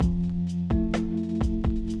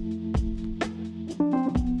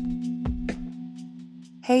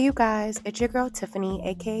Hey you guys, it's your girl Tiffany,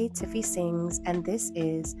 aka Tiffy Sings, and this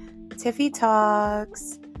is Tiffy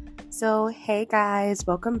Talks. So hey guys,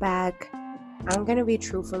 welcome back. I'm gonna be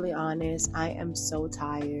truthfully honest, I am so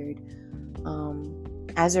tired.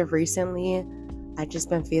 As of recently, I've just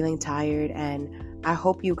been feeling tired, and I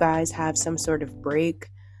hope you guys have some sort of break.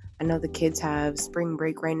 I know the kids have spring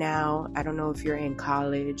break right now. I don't know if you're in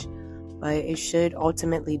college, but it should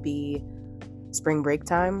ultimately be spring break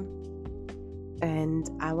time. And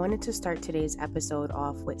I wanted to start today's episode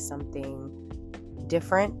off with something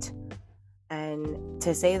different. And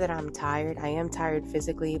to say that I'm tired, I am tired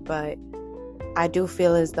physically, but I do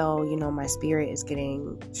feel as though, my spirit is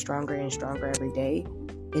getting stronger and stronger every day.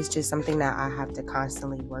 It's just something that I have to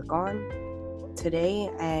constantly work on. Today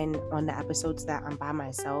and on the episodes that I'm by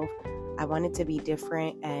myself, I wanted to be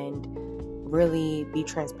different and really be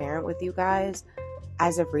transparent with you guys.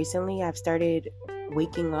 As of recently, I've started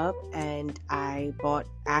waking up and I bought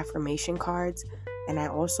affirmation cards, and I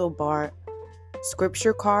also bought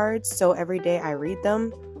scripture cards, so every day I read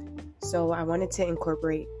them. So I wanted to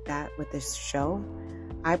incorporate that with this show.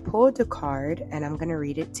 I pulled a card and I'm going to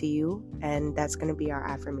read it to you, and that's going to be our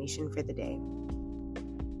affirmation for the day.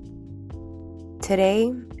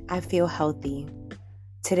 Today, I feel healthy.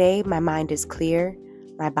 Today, my mind is clear,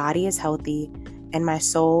 my body is healthy, and my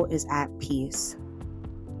soul is at peace.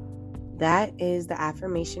 That is the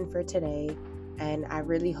affirmation for today, and I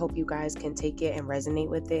really hope you guys can take it and resonate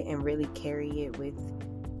with it and really carry it with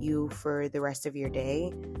you for the rest of your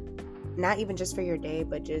day. Not even just for your day,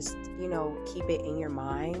 but just, keep it in your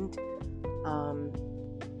mind.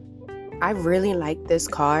 I really like this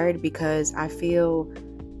card because I feel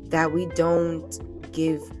that we don't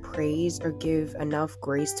give praise or give enough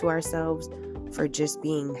grace to ourselves for just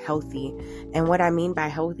being healthy. And what I mean by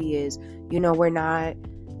healthy is, we're not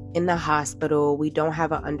in the hospital, we don't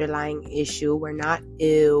have an underlying issue, we're not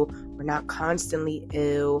ill, we're not constantly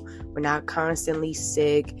ill, we're not constantly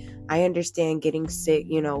sick. I understand getting sick,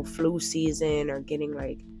 flu season or getting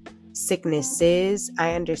sicknesses.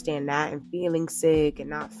 I understand that, and feeling sick and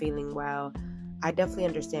not feeling well. I definitely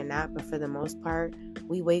understand that, but for the most part,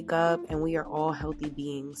 we wake up and we are all healthy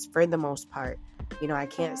beings for the most part. I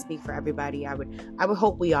can't speak for everybody. I would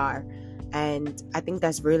hope we are. And I think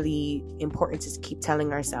that's really important to keep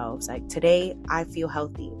telling ourselves, today I feel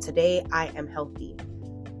healthy. Today I am healthy.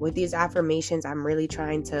 With these affirmations, I'm really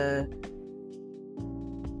trying to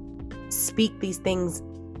speak these things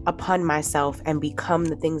upon myself and become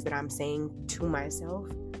the things that I'm saying to myself.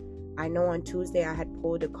 I know on Tuesday I had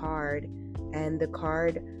pulled a card, and the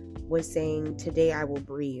card was saying, today I will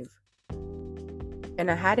breathe. And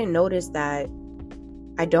I hadn't noticed that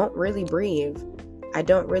I don't really breathe. I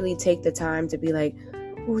don't really take the time to be like,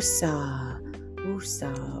 woosah,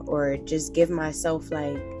 woosah, or just give myself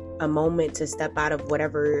a moment to step out of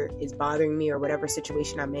whatever is bothering me or whatever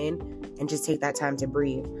situation I'm in and just take that time to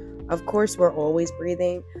breathe. Of course, we're always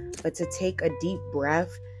breathing, but to take a deep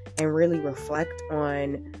breath and really reflect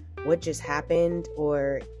on what just happened,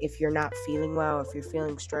 or if you're not feeling well, if you're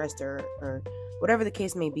feeling stressed or whatever the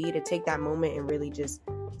case may be, to take that moment and really just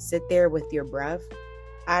sit there with your breath.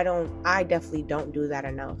 I definitely don't do that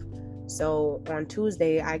enough. So on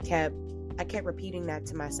Tuesday, I kept repeating that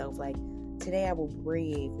to myself, today I will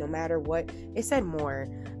breathe no matter what. It said more.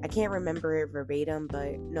 I can't remember it verbatim,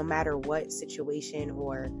 but no matter what situation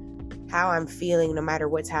or how I'm feeling, no matter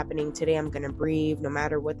what's happening, today I'm going to breathe, no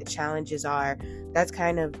matter what the challenges are. That's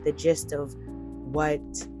kind of the gist of what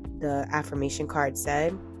the affirmation card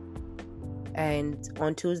said. And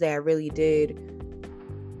on Tuesday, I really did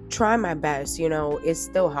try my best. It's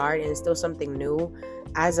still hard and it's still something new.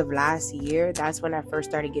 As of last year, that's when I first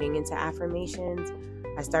started getting into affirmations.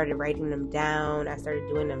 I started writing them down. I started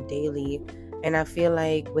doing them daily. And I feel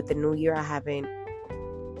like with the new year, I haven't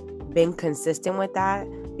been consistent with that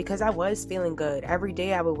because I was feeling good. Every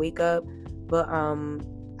day I would wake up, but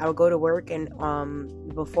I would go to work, and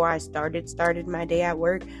before I started my day at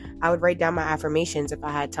work, I would write down my affirmations if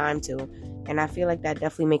I had time to. And I feel like that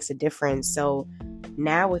definitely makes a difference. So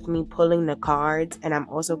now with me pulling the cards, and I'm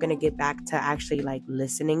also going to get back to actually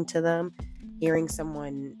listening to them, hearing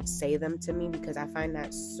someone say them to me, because I find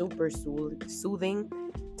that super soothing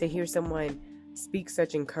to hear someone speak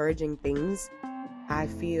such encouraging things. I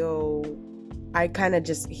feel I kind of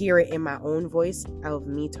just hear it in my own voice of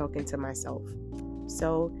me talking to myself.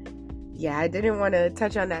 So yeah, I didn't want to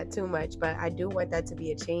touch on that too much, but I do want that to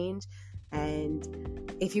be a change.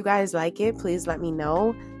 And if you guys like it, please let me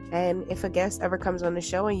know. And if a guest ever comes on the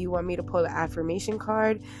show and you want me to pull an affirmation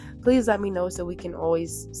card, please let me know so we can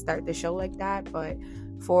always start the show like that. But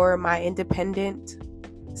for my independent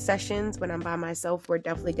sessions when I'm by myself, we're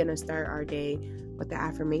definitely going to start our day with the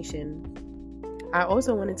affirmation. I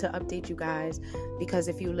also wanted to update you guys because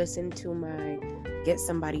if you listen to my Get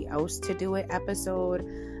Somebody Else to Do It episode,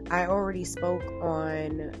 I already spoke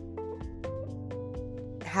on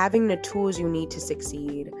having the tools you need to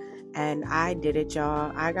succeed. And I did it,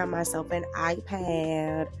 y'all. I got myself an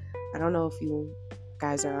iPad. I don't know if you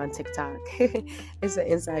guys are on TikTok. It's an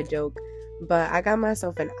inside joke. But I got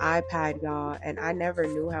myself an iPad, y'all. And I never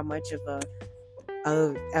knew how much of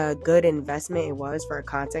a good investment it was for a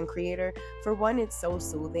content creator. For one, it's so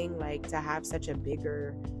soothing, like to have such a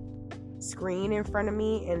bigger screen in front of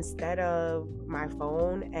me instead of my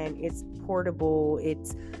phone, and it's portable.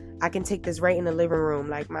 I can take this right in the living room.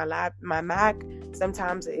 Like my Mac,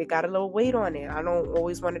 sometimes it got a little weight on it. I don't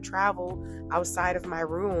always want to travel outside of my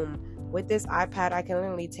room. With this iPad, I can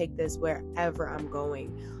literally take this wherever I'm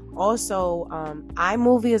going. Also,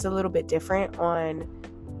 iMovie is a little bit different on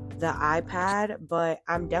the iPad, but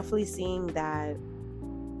I'm definitely seeing that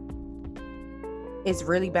it's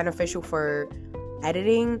really beneficial for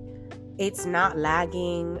editing. It's not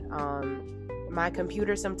lagging. My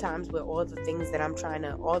computer sometimes, with all the clips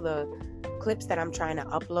that I'm trying to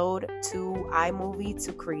upload to iMovie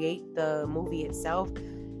to create the movie itself,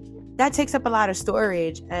 that takes up a lot of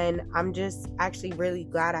storage, and I'm just actually really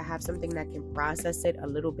glad I have something that can process it a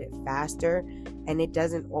little bit faster, and it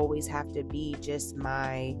doesn't always have to be just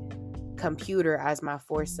my computer as my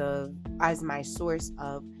source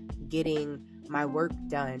of getting my work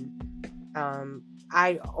done.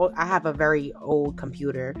 I have a very old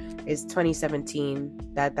computer. It's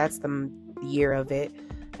 2017. That's the year of it.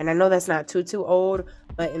 And I know that's not too old,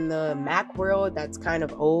 but in the Mac world, that's kind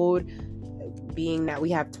of old, being that we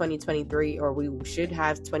have 2023, or we should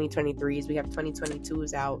have 2023s. We have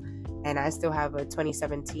 2022s out, and I still have a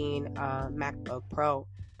 2017 MacBook Pro.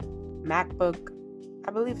 I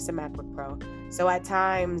believe it's a MacBook Pro. So at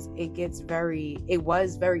times it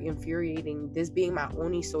was very infuriating, this being my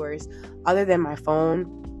only source other than my phone,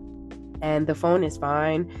 and the phone is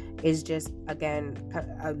fine. It's just, again,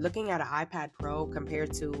 looking at an iPad Pro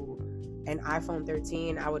compared to an iPhone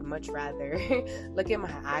 13, I would much rather look at my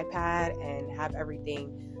iPad and have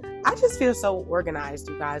everything. I just feel so organized,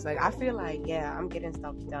 you guys. Like, I feel like, yeah, I'm getting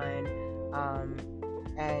stuff done.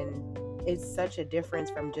 And it's such a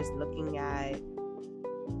difference from just looking at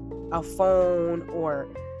a phone or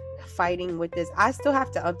fighting with this. I still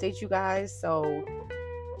have to update you guys, so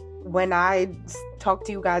when I talk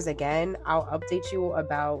to you guys again, I'll update you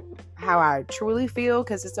about how I truly feel,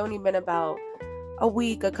 because it's only been about a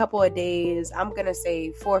week, a couple of days, I'm gonna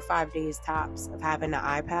say 4 or 5 days tops of having an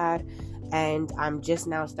iPad, and I'm just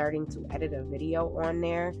now starting to edit a video on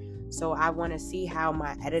there. So I want to see how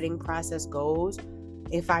my editing process goes,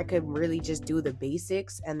 if I could really just do the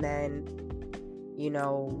basics and then,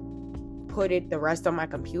 put the rest on my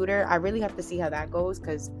computer. I really have to see how that goes,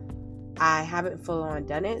 because I haven't full on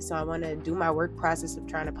done it. So I want to do my work process of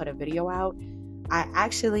trying to put a video out. I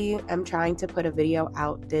actually am trying to put a video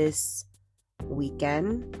out this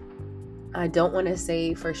weekend. I don't want to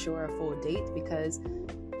say for sure a full date, because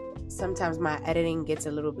sometimes my editing gets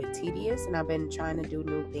a little bit tedious, and I've been trying to do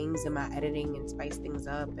new things in my editing and spice things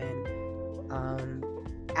up and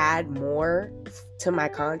add more to my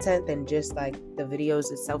content than just like the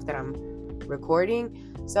videos itself that I'm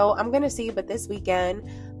recording. So I'm gonna see, but this weekend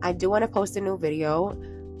I do want to post a new video.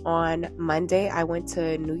 On Monday, I went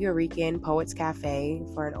to Nuyorican Poets Cafe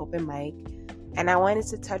for an open mic, and I wanted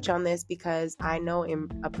to touch on this because I know in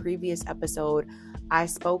a previous episode I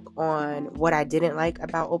spoke on what I didn't like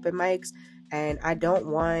about open mics, and I don't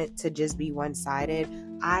want to just be one-sided.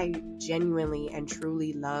 I genuinely and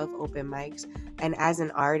truly love open mics, and as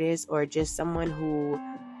an artist or just someone who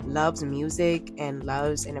loves music and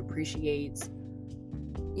loves and appreciates,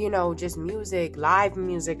 just music, live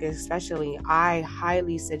music especially, I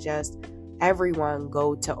highly suggest everyone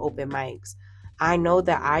go to open mics. I know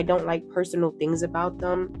that I don't like personal things about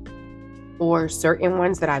them or certain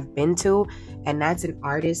ones that I've been to, and that's an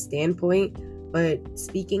artist standpoint. But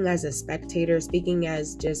speaking as a spectator, speaking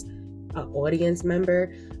as just an audience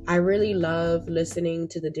member, I really love listening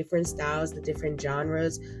to the different styles, the different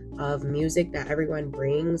genres of music that everyone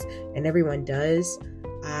brings and everyone does.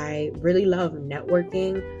 I really love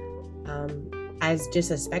networking as just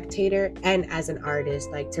a spectator and as an artist,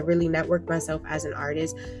 like to really network myself as an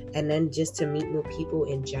artist, and then just to meet new people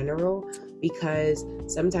in general, because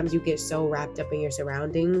sometimes you get so wrapped up in your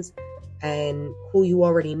surroundings and who you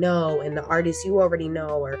already know and the artists you already know,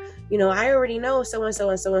 or I already know so and so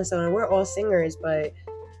and so and so, and we're all singers, but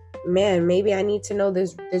man, maybe I need to know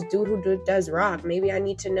this dude who does rock. Maybe I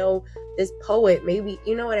need to know this poet, maybe,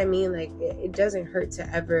 you know what I mean? Like, it doesn't hurt to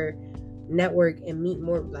ever network and meet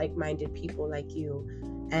more like-minded people like you.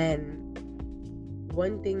 And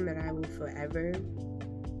one thing that I will forever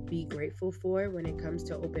be grateful for when it comes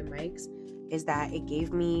to open mics is that it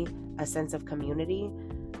gave me a sense of community.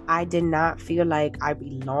 I did not feel like I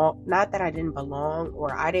belong, not that I didn't belong,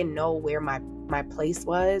 or I didn't know where my place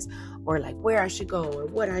was, or like where I should go, or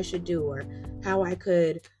what I should do, or how I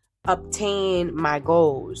could obtain my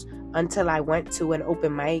goals, until I went to an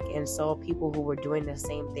open mic and saw people who were doing the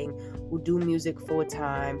same thing, who do music full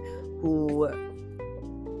time, who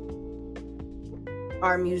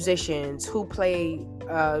are musicians, who play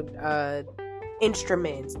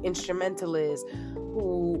instruments, instrumentalists,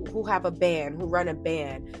 who have a band, who run a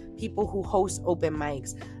band, people who host open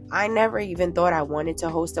mics. I never even thought I wanted to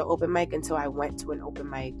host an open mic until I went to an open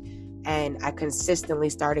mic, and I consistently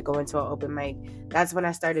started going to an open mic. That's when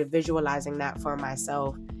I started visualizing that for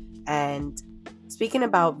myself. And speaking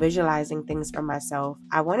about visualizing things for myself,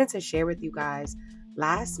 I wanted to share with you guys,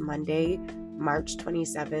 last Monday, March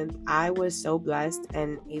 27th, I was so blessed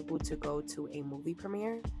and able to go to a movie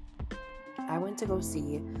premiere. I went to go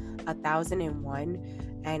see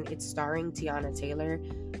 1001, and it's starring Teyana Taylor.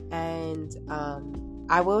 And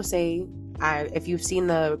I will say, if you've seen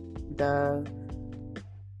the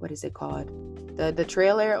what is it called? The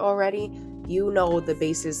trailer already, you know the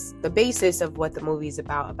basis of what the movie is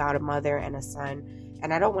about a mother and a son.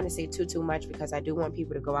 And I don't want to say too much, because I do want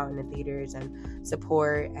people to go out in the theaters and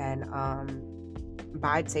support and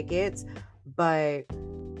buy tickets. But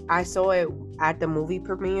I saw it at the movie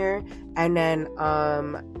premiere, and then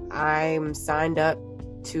I'm signed up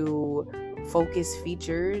to Focus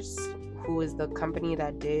Features, who is the company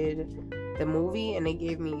that did the movie, and they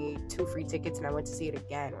gave me 2 free tickets, and I went to see it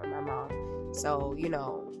again with my mom. So, you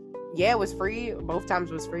know, yeah, it was free. Both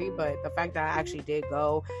times was free, but the fact that I actually did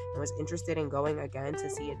go and was interested in going again to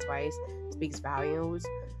see it twice speaks volumes.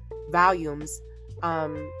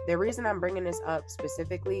 The reason I'm bringing this up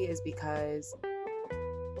specifically is because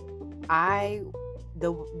I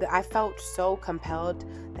felt so compelled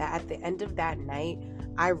that at the end of that night,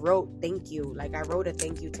 I wrote thank you. Like, I wrote a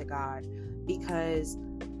thank you to God, because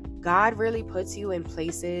God really puts you in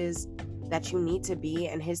places that you need to be,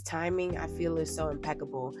 and his timing, I feel, is so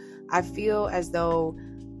impeccable. I feel as though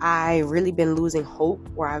I really been losing hope,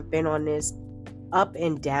 or I've been on this up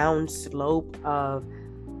and down slope of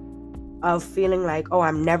feeling like, oh,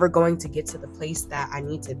 I'm never going to get to the place that I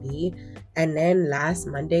need to be. And then last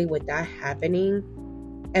Monday, with that happening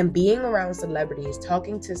and being around celebrities,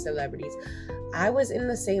 talking to celebrities, I was in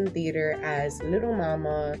the same theater as Little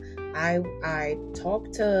Mama. I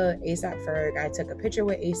talked to A$AP Ferg. I took a picture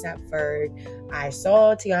with A$AP Ferg. I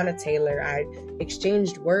saw Teyana Taylor. I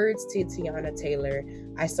exchanged words to Teyana Taylor.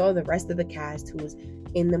 I saw the rest of the cast who's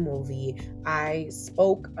in the movie. I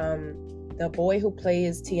spoke, the boy who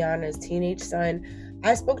plays Tiana's teenage son,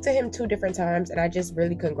 I spoke to him 2 different times, and I just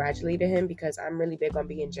really congratulated him, because I'm really big on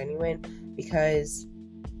being genuine, because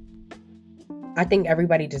I think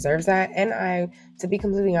everybody deserves that. And to be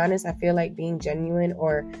completely honest, I feel like being genuine,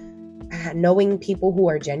 or knowing people who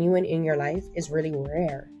are genuine in your life, is really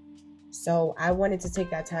rare. So I wanted to take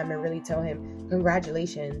that time and really tell him,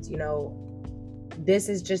 congratulations, you know, this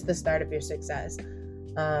is just the start of your success.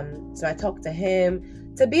 So I talked to him.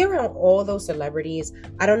 To be around all those celebrities,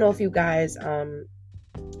 I don't know if you guys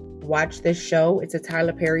watch this show. It's a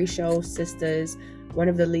Tyler Perry show, Sisters. One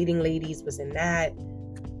of the leading ladies was in that.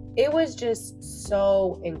 It was just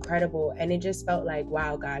so incredible, and it just felt like,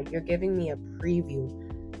 wow, God, you're giving me a preview.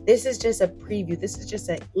 This is just a preview. This is just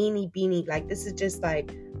an eeny beeny, like, this is just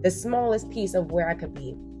like the smallest piece of where I could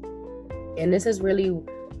be. And this is really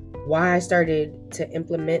why I started to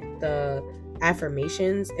implement the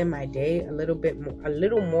affirmations in my day a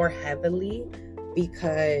little more heavily,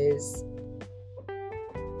 because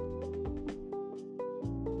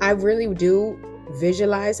I really do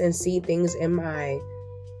visualize and see things in my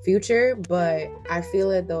future, but I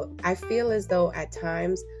feel as though at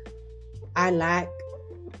times I lack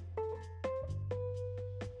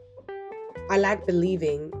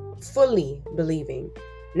fully believing,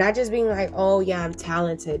 not just being like, oh yeah, I'm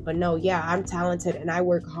talented, but no, yeah, I'm talented and I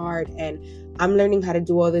work hard and I'm learning how to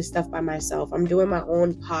do all this stuff by myself. I'm doing my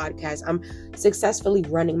own podcast. I'm successfully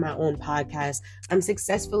running my own podcast. I'm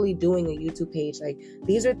successfully doing a YouTube page. Like,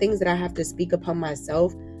 these are things that I have to speak upon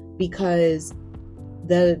myself, because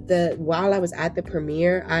while I was at the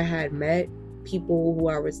premiere, I had met people who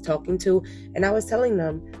I was talking to, and I was telling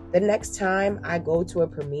them, the next time I go to a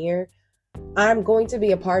premiere, I'm going to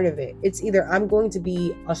be a part of it. It's either I'm going to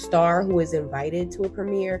be a star who is invited to a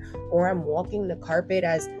premiere, or I'm walking the carpet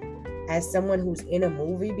as as someone who's in a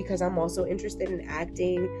movie, because I'm also interested in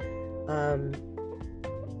acting,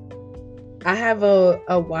 I have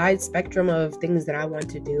a wide spectrum of things that I want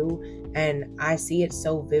to do, and I see it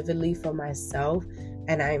so vividly for myself,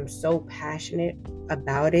 and I am so passionate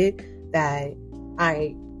about it that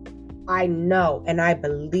I know and I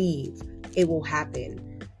believe it will happen,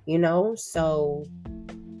 So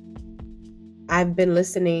I've been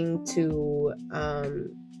listening to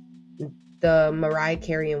the Mariah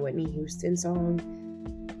Carey and Whitney Houston song,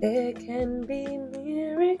 "There Can Be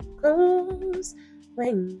Miracles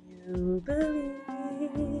When You Believe,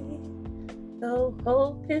 Though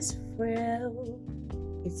Hope is Frail,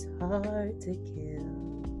 It's Hard to Kill."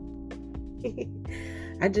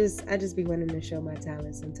 I just be wanting to show my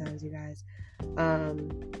talent sometimes, you guys.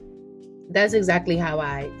 That's exactly how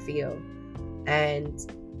I feel. And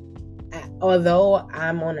although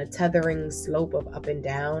I'm on a tethering slope of up and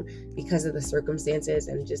down because of the circumstances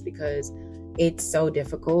and just because it's so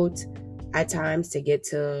difficult at times to get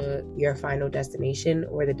to your final destination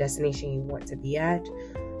or the destination you want to be at,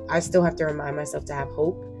 I still have to remind myself to have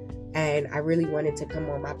hope. And I really wanted to come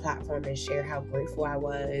on my platform and share how grateful I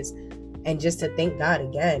was, and just to thank God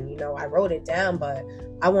again. I wrote it down, but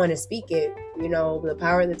I want to speak it. The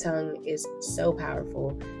power of the tongue is so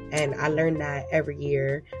powerful. And I learn that every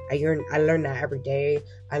year. I learn that every day.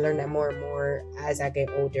 I learn that more and more as I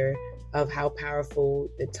get older, of how powerful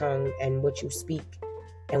the tongue and what you speak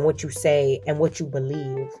and what you say and what you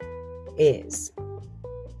believe is.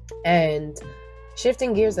 And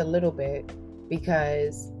shifting gears a little bit,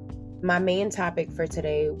 because my main topic for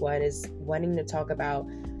today was wanting to talk about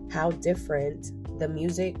how different the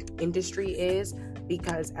music industry is,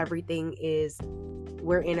 because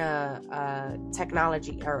we're in a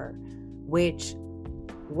technology era, which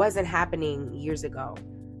wasn't happening years ago.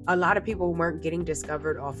 A lot of people weren't getting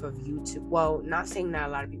discovered off of YouTube. Well, not saying that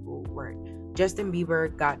a lot of people weren't. Justin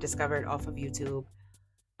Bieber got discovered off of YouTube.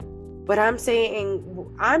 But I'm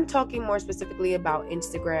talking more specifically about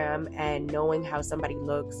Instagram and knowing how somebody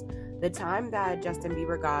looks. The time that Justin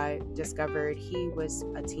Bieber got discovered, he was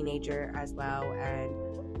a teenager as well. And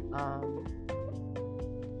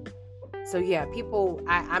so yeah, people,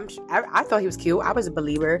 I thought he was cute. I was a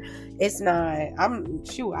believer. It's not,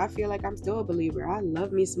 I feel like I'm still a believer. I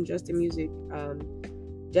love me some Justin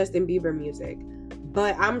Bieber music.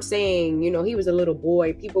 But I'm saying, he was a little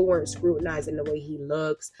boy. People weren't scrutinizing the way he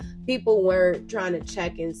looks. People weren't trying to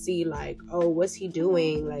check and see like, oh, what's he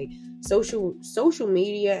doing? Like social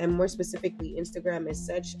media, and more specifically Instagram, is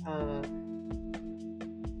such a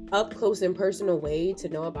up close and personal way to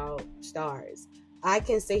know about stars. I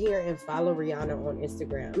can sit here and follow Rihanna on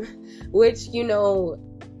Instagram, which,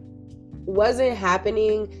 wasn't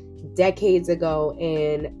happening decades ago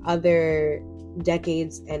in other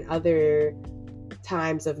decades and other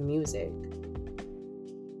times of music.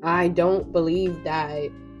 I don't believe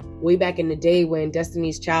that way back in the day when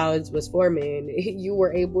Destiny's Child was forming, you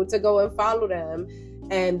were able to go and follow them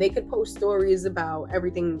and they could post stories about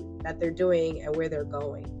everything that they're doing and where they're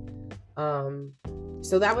going.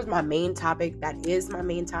 So that was my main topic. That is my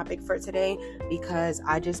main topic for today, because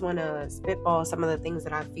I just want to spitball some of the things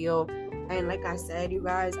that I feel. And like I said, you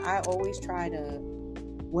guys, I always try to,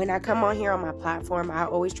 when I come on here on my platform, I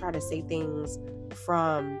always try to say things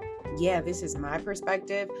from, this is my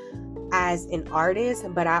perspective as an artist,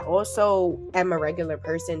 but I also am a regular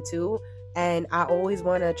person too. And I always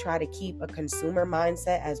want to try to keep a consumer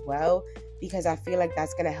mindset as well, because I feel like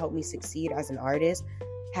that's going to help me succeed as an artist.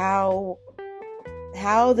 How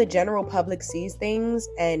the general public sees things,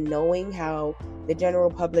 and knowing how the general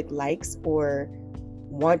public likes or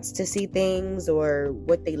wants to see things, or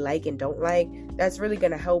what they like and don't like, that's really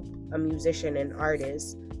going to help a musician and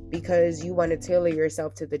artist, because you want to tailor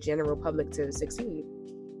yourself to the general public to succeed.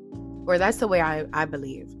 Or that's the way I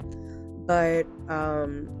believe. But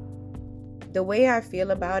the way I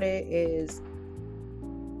feel about it is,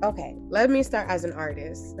 okay, let me start as an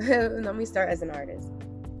artist.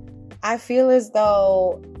 I feel as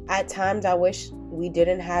though at times I wish we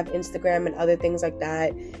didn't have Instagram and other things like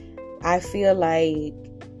that. I feel like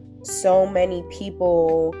so many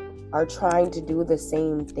people are trying to do the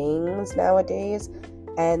same things nowadays,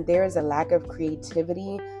 and there's a lack of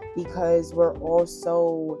creativity because we're all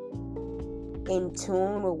so in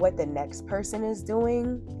tune with what the next person is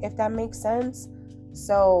doing, if that makes sense.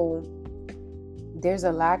 So there's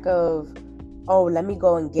a lack of, oh, let me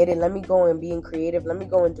go and get it. Let me go and being creative. Let me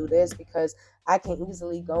go and do this, because I can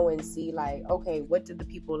easily go and see like, okay, what did the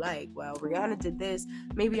people like? Well, Rihanna did this.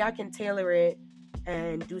 Maybe I can tailor it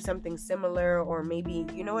and do something similar, or maybe,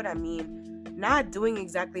 you know what I mean? Not doing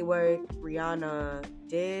exactly what Rihanna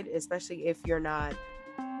did, especially if you're not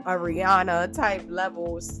a Rihanna type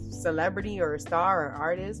level celebrity or star or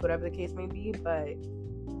artist, whatever the case may be. But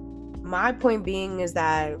my point being is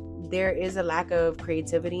that there is a lack of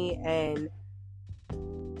creativity, and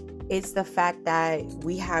it's the fact that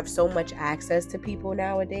we have so much access to people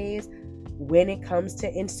nowadays when it comes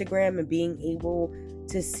to Instagram and being able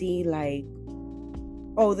to see like,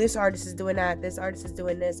 oh, this artist is doing that, this artist is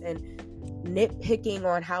doing this, and nitpicking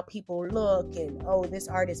on how people look, and oh, this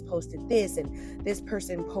artist posted this, and this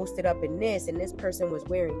person posted up in this, and this person was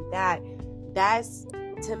wearing that. That's,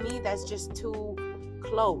 to me, that's just too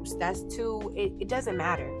close. That's too, it doesn't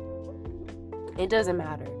matter. It doesn't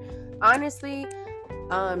matter. Honestly,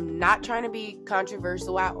 not trying to be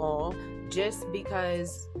controversial at all, just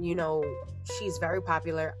because, you know, she's very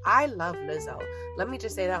popular. I love Lizzo. Let me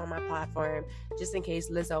just say that on my platform, just in case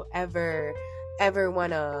Lizzo ever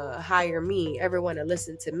want to hire me, ever want to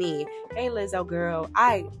listen to me. Hey, Lizzo girl,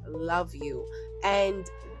 I love you. And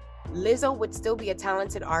Lizzo would still be a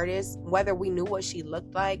talented artist, whether we knew what she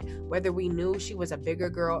looked like, whether we knew she was a bigger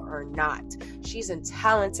girl or not. She's a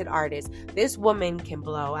talented artist. This woman can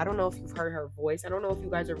blow. I don't know if you've heard her voice. I don't know if you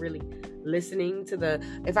guys are really listening to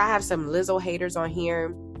if I have some Lizzo haters on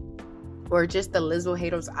here, or just the Lizzo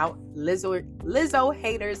haters Lizzo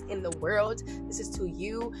haters in the world. This is to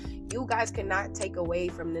you. You guys cannot take away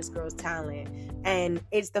from this girl's talent. And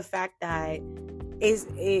it's the fact that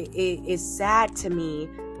it's sad to me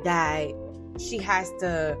that she has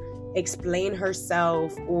to explain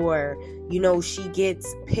herself, or, you know, she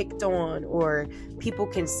gets picked on, or people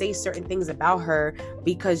can say certain things about her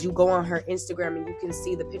because you go on her Instagram and you can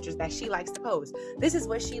see the pictures that she likes to post. This is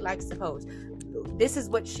what she likes to post. This is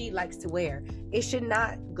what she likes to wear. It should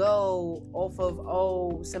not go off of,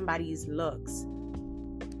 oh, somebody's looks.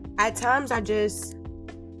 At times, I'm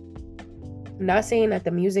not saying that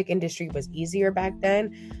the music industry was easier back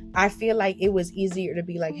then. I feel like it was easier to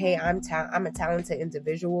be like, hey, I'm a talented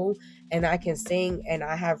individual, and I can sing, and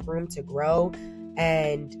I have room to grow,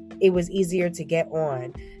 and it was easier to get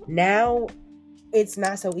on. Now, it's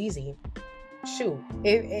not so easy. Shoot,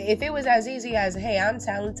 if it was as easy as, hey, I'm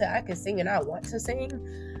talented, I can sing, and I want to sing,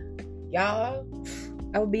 y'all,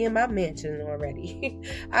 I would be in my mansion already.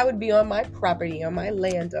 I would be on my property, on my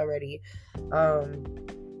land already.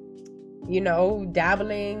 You know,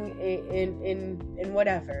 dabbling in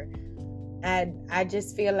whatever. And I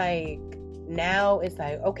just feel like now it's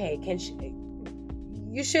like, okay,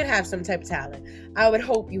 you should have some type of talent. I would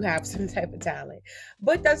hope you have some type of talent.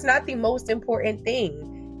 But that's not the most important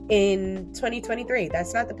thing in 2023.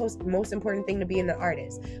 That's not the most important thing to be an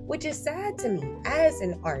artist, which is sad to me as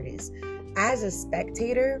an artist. As a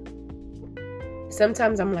spectator,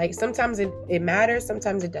 sometimes I'm like, sometimes it matters,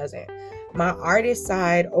 sometimes it doesn't. My artist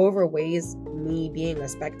side overweighs me being a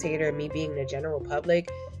spectator, me being the general public,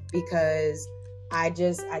 because at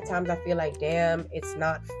times I feel like, damn, it's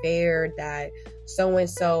not fair that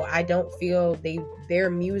so-and-so, I don't feel their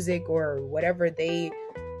music or whatever they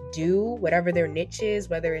do, whatever their niche is,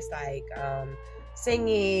 whether it's like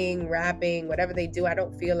singing, rapping, whatever they do, I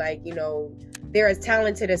don't feel like, you know, they're as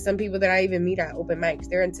talented as some people that I even meet at open mics.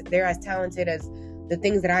 They're as talented as the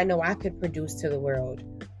things that I know I could produce to the world.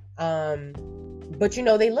 But you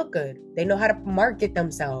know, they look good. They know how to market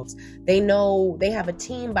themselves. They know they have a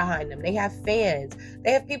team behind them. They have fans.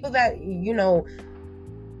 They have people that, you know,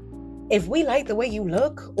 if we like the way you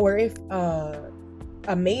look, or if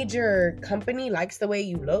a major company likes the way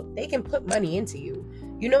you look, they can put money into you.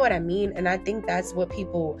 You know what I mean? And I think that's what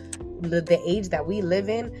people, the age that we live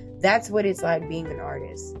in, that's what it's like being an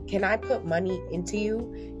artist. Can I put money into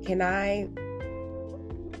you? Can I...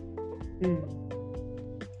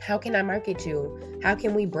 How can I market you? How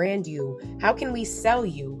can we brand you? How can we sell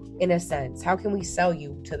you, in a sense? How can we sell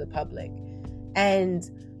you to the public? And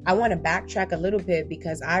I want to backtrack a little bit,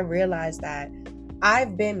 because I realized that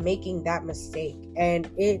I've been making that mistake, and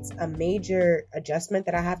it's a major adjustment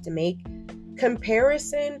that I have to make.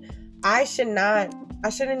 Comparison, I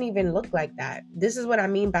shouldn't even look like that. This is what I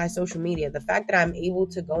mean by social media. The fact that I'm able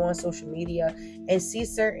to go on social media and see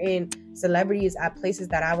certain celebrities at places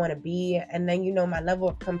that I want to be, and then, you know, my level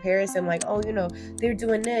of comparison, like, oh, you know, they're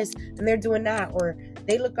doing this and they're doing that, or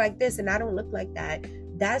they look like this and I don't look like that.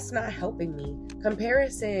 That's not helping me.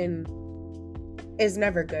 Comparison is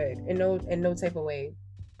never good in no type of way.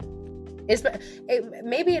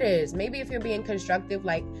 Maybe it is. Maybe if you're being constructive,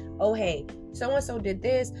 like, oh, hey, so-and-so did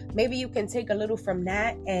this, maybe you can take a little from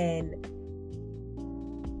that and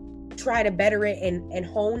try to better it and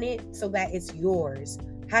hone it so that it's yours.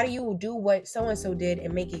 How do you do what so-and-so did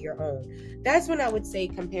and make it your own? That's when I would say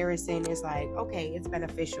comparison is like, okay, it's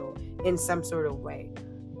beneficial in some sort of way.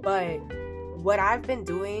 But what I've been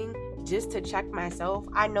doing just to check myself,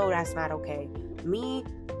 I know that's not okay. Me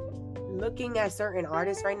looking at certain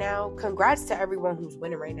artists right now, congrats to everyone who's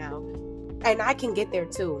winning right now. And I can get there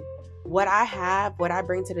too. What I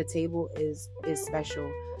bring to the table is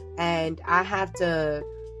special. And I have to,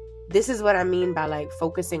 this is what I mean by like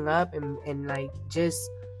focusing up and like just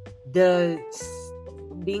the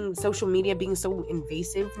being social media being so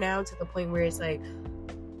invasive now to the point where it's like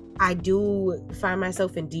I do find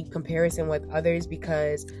myself in deep comparison with others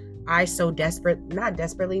because I so passionately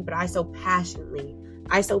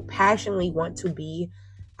want to be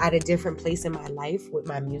at a different place in my life with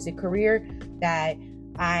my music career that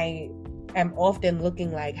I am often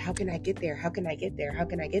looking like, how can I get there? How can I get there? How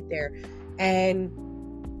can I get there? And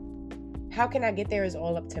how can I get there is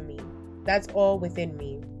all up to me. That's all within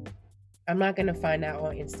me. I'm not going to find out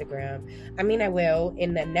on Instagram. I mean, I will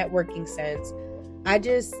in the networking sense.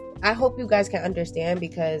 I hope you guys can understand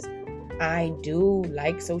because I do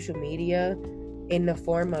like social media in the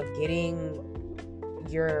form of getting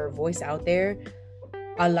your voice out there.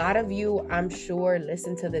 A lot of you, I'm sure,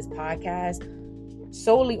 listen to this podcast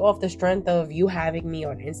solely off the strength of you having me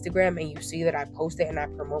on Instagram and you see that I post it and I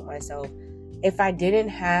promote myself. If I didn't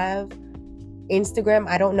have Instagram,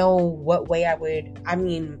 I don't know what way I would,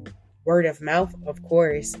 word of mouth, of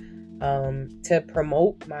course, to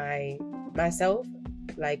promote myself,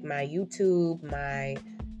 like my YouTube, my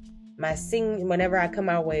sing, whenever I come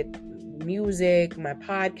out with music, my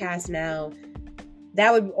podcast now,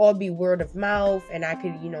 that would all be word of mouth, and I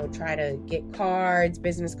could, try to get cards,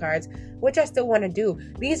 business cards, which I still want to do.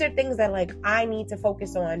 These are things that like I need to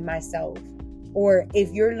focus on myself. Or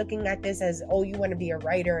if you're looking at this as, oh, you want to be a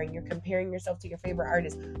writer and you're comparing yourself to your favorite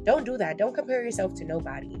artist, don't do that. Don't compare yourself to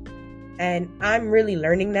nobody. And I'm really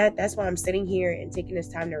learning that. That's why I'm sitting here and taking this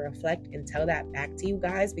time to reflect and tell that back to you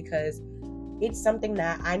guys, because it's something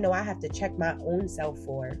that I know I have to check my own self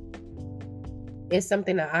for. It's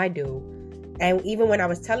something that I do. And even when I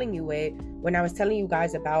was telling you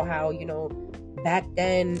guys about how, back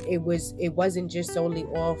then it wasn't just solely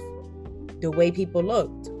off the way people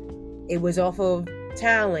looked. It was off of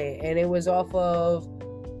talent, and it was off of,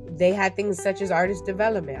 they had things such as artist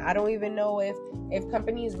development. I don't even know if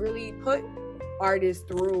companies really put artists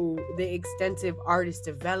through the extensive artist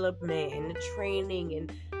development and the training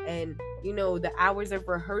and the hours of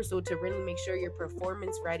rehearsal to really make sure you're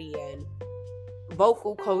performance ready, and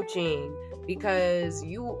vocal coaching, because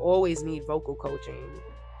you always need vocal coaching.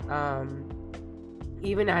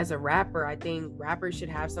 Even as a rapper, I think rappers should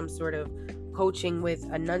have some sort of coaching with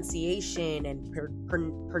enunciation and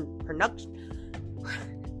production.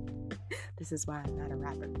 This is why I'm not a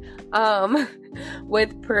rapper.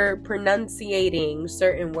 With pronunciating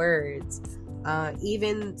certain words.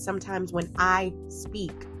 Even sometimes when I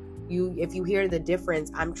speak, if you hear the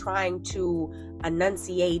difference, I'm trying to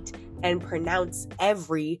enunciate and pronounce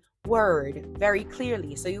every word very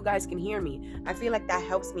clearly so you guys can hear me. I feel like that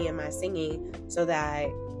helps me in my singing so that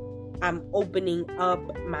I'm opening up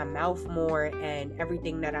my mouth more and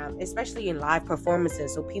everything that especially in live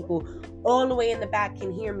performances, so people all the way in the back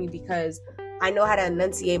can hear me because I know how to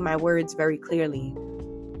enunciate my words very clearly.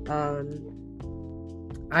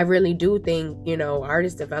 I really do think,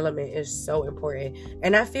 artist development is so important.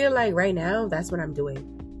 And I feel like right now, that's what I'm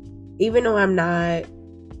doing. Even though I'm not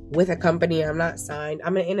with a company, I'm not signed,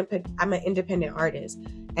 I'm an independent artist.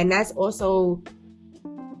 And that's also,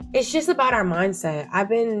 it's just about our mindset. I've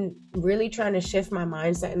been really trying to shift my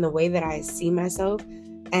mindset in the way that I see myself.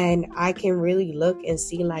 And I can really look and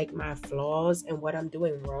see like my flaws and what I'm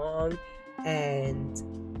doing wrong. And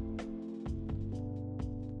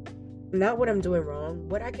not what I'm doing wrong,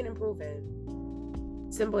 what I can improve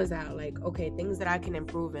in. Simple as that. Like, okay, things that I can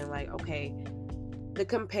improve in. Like, okay, the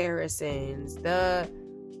comparisons,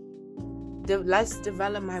 let's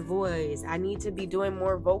develop my voice. I need to be doing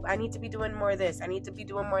more vocal. I need to be doing more of this. I need to be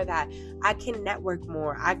doing more of that. I can network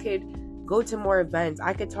more. I could go to more events.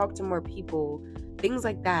 I could talk to more people. Things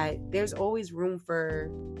like that. There's always room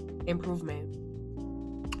for improvement.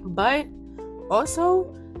 But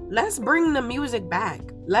also, let's bring the music back.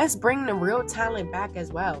 Let's bring the real talent back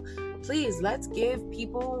as well. Please, let's give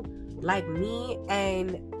people like me,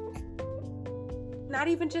 and not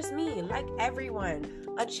even just me, like everyone,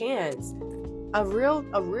 a chance. A real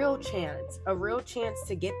chance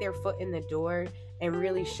to get their foot in the door and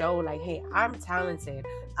really show like, hey, I'm talented.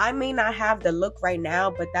 I may not have the look right now,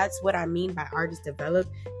 but that's what I mean by artist develop,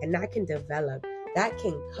 and that can develop. That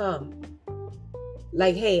can come.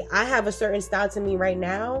 Like, hey, I have a certain style to me right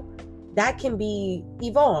now that can be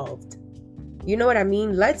evolved. You know what I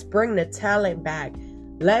mean? Let's bring the talent back.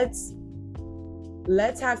 Let's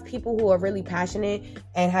have people who are really passionate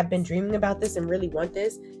and have been dreaming about this and really want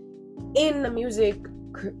this in the music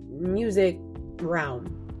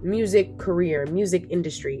realm, music career, music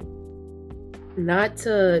industry. Not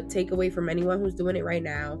to take away from anyone who's doing it right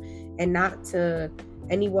now, and not to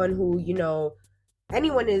anyone who,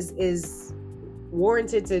 anyone is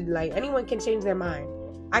warranted to, like, anyone can change their mind.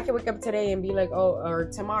 I can wake up today and be like, or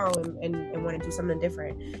tomorrow and want to do something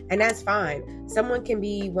different. And that's fine. Someone can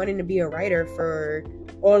be wanting to be a writer for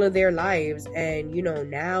all of their lives. And,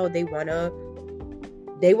 now they want to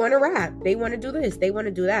rap. They want to do this. They want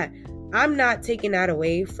to do that. I'm not taking that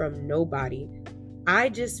away from nobody. I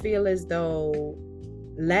just feel as though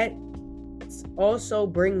let's also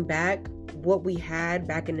bring back what we had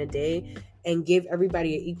back in the day and give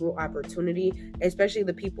everybody an equal opportunity, especially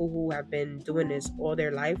the people who have been doing this all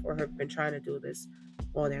their life or have been trying to do this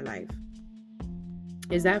all their life.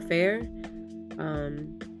 Is that fair?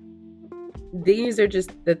 These are just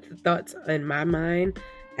the thoughts in my mind,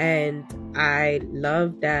 and I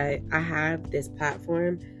love that I have this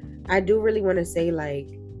platform. I do really want to say, like,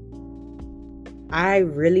 I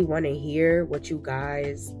really want to hear what you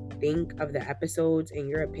guys think of the episodes and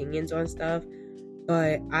your opinions on stuff.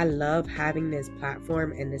 But I love having this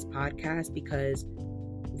platform and this podcast because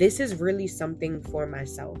this is really something for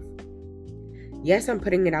myself. Yes, I'm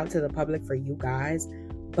putting it out to the public for you guys,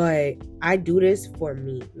 but I do this for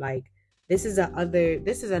me. Like, this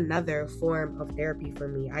is another form of therapy for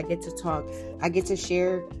me. I get to talk. I get to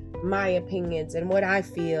share my opinions and what I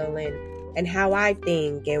feel and how I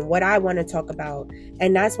think and what I want to talk about.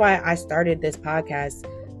 And that's why I started this podcast,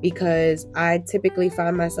 because I typically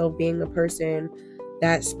find myself being a person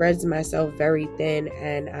that spreads myself very thin,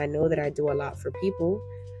 and I know that I do a lot for people.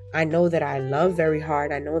 I know that I love very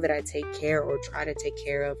hard. I know that I take care or try to take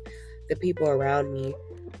care of the people around me,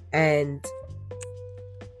 and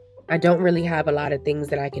I don't really have a lot of things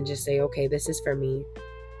that I can just say, okay, this is for me.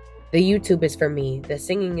 The YouTube is for me. The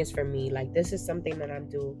singing is for me. Like, this is something that I'm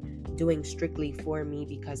doing strictly for me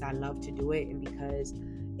because I love to do it and because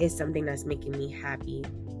it's something that's making me happy.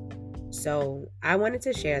 So I wanted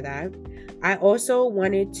to share that. I also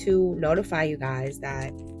wanted to notify you guys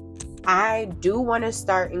that I do want to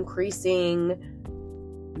start increasing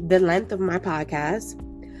the length of my podcast.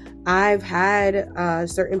 I've had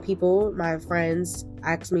certain people, my friends,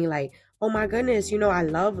 ask me like, oh my goodness, I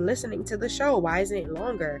love listening to the show. Why isn't it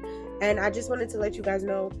longer? And I just wanted to let you guys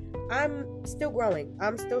know I'm still growing.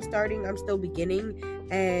 I'm still starting. I'm still beginning.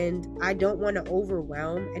 And I don't want to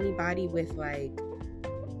overwhelm anybody with like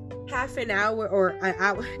half an hour or an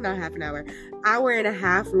hour, not half an hour, hour and a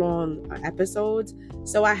half long episodes.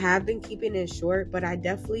 So I have been keeping it short, but I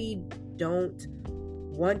definitely don't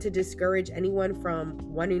want to discourage anyone from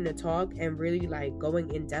wanting to talk and really like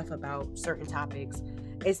going in depth about certain topics,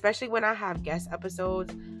 especially when I have guest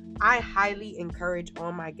episodes. I highly encourage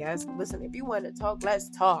all my guests, listen, if you want to talk, let's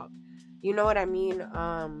talk. You know what I mean?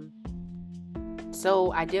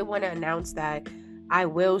 So I did want to announce that I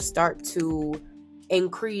will start to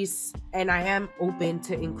increase, and I am open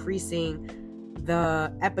to increasing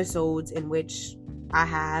the episodes in which I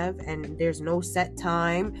have, and there's no set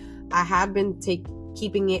time. I have been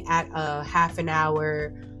keeping it at a half an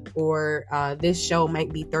hour, or this show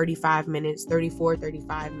might be 35 minutes,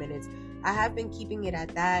 35 minutes. I have been keeping it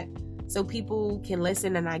at that so people can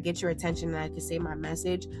listen and I get your attention and I can say my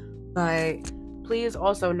message. But please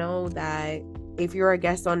also know that if you're a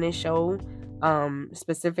guest on this show,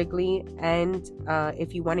 specifically, and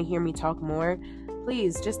if you want to hear me talk more,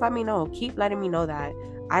 please just let me know. Keep letting me know that.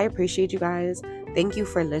 I appreciate you guys. Thank you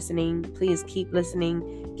for listening. Please keep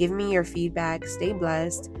listening. Give me your feedback. Stay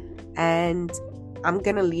blessed. And I'm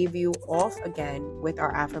gonna leave you off again with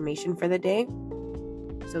our affirmation for the day.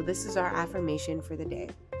 So this is our affirmation for the day.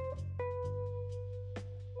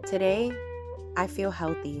 Today, I feel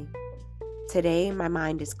healthy. Today, my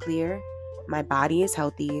mind is clear, my body is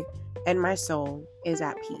healthy, and my soul is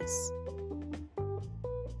at peace.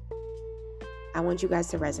 I want you guys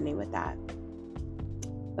to resonate with that.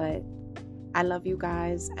 But I love you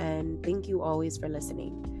guys, and thank you always for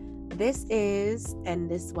listening. This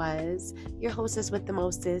was your hostess with the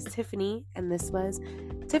mostest, Tiffany, and this was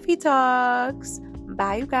Tiffy Talks.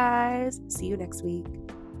 Bye, you guys. See you next week.